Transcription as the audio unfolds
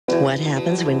What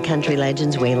happens when country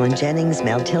legends Waylon Jennings,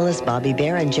 Mel Tillis, Bobby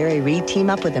Bare, and Jerry Reed team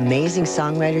up with amazing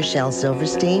songwriter Shel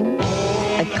Silverstein?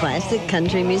 A classic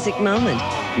country music moment.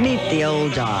 Meet the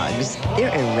Old Dogs.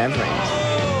 They're irreverent.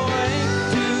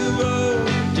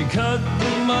 To cut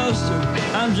the mustard,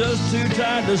 I'm just too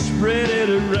tired to spread it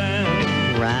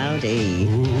around. Rowdy.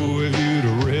 Oh, if you'd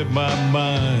have read my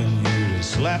mind, you'd have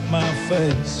slapped my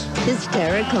face.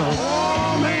 Hysterical.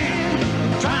 Oh,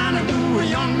 man, trying to do a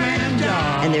young man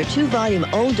job. And their 2-volume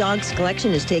Old Dogs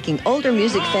collection is taking older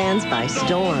music fans by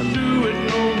storm. Do it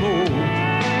no more.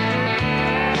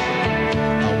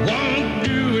 I won't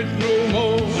do it no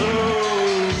more. So,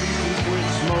 quit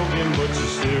smoking, but you're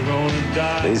still gonna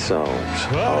die. These songs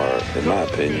are, in my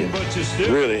opinion,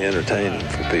 really entertaining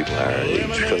for people our age,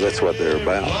 because that's what they're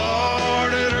about.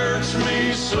 Lord, it hurts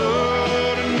me so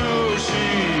to know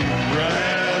she'd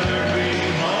rather be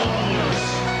homeless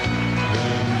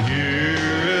than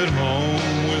here at home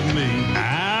with me.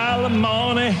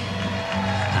 Alimony,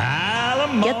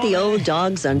 alimony. Get the Old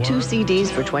Dogs on 2 CDs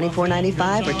for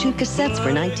 $24.95 or 2 cassettes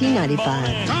for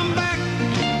 $19.95. Come back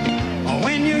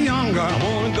when you're younger. I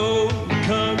wanna go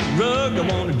rug. I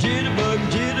wanna jitterbug,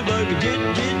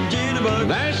 jitterbug.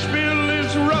 Nashville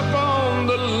is rough on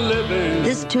the living.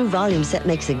 This 2-volume set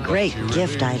makes a great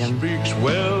gift item. Speaks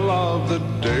well of the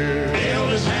dead.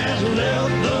 Elvis has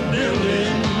left the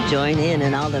building. Join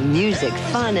in all the music,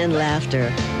 fun, and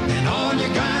laughter. And all you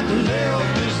got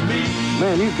left is me.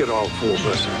 Man, you get all 4 of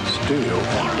us in the studio,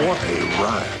 and what a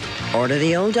ride. Order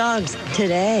the Old Dogs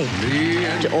today.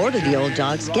 To order the Old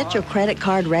Dogs, get your credit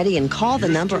card ready and call the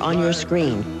number on your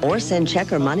screen. Or send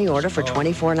check or money order for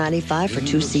 $24.95 for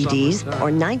 2 CDs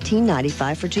or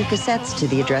 $19.95 for 2 cassettes to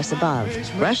the address above.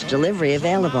 Rush delivery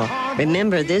available.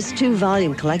 Remember, this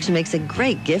 2-volume collection makes a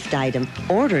great gift item.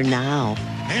 Order now.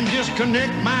 And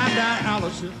disconnect my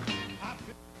dialysis.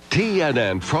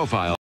 TNN Profile.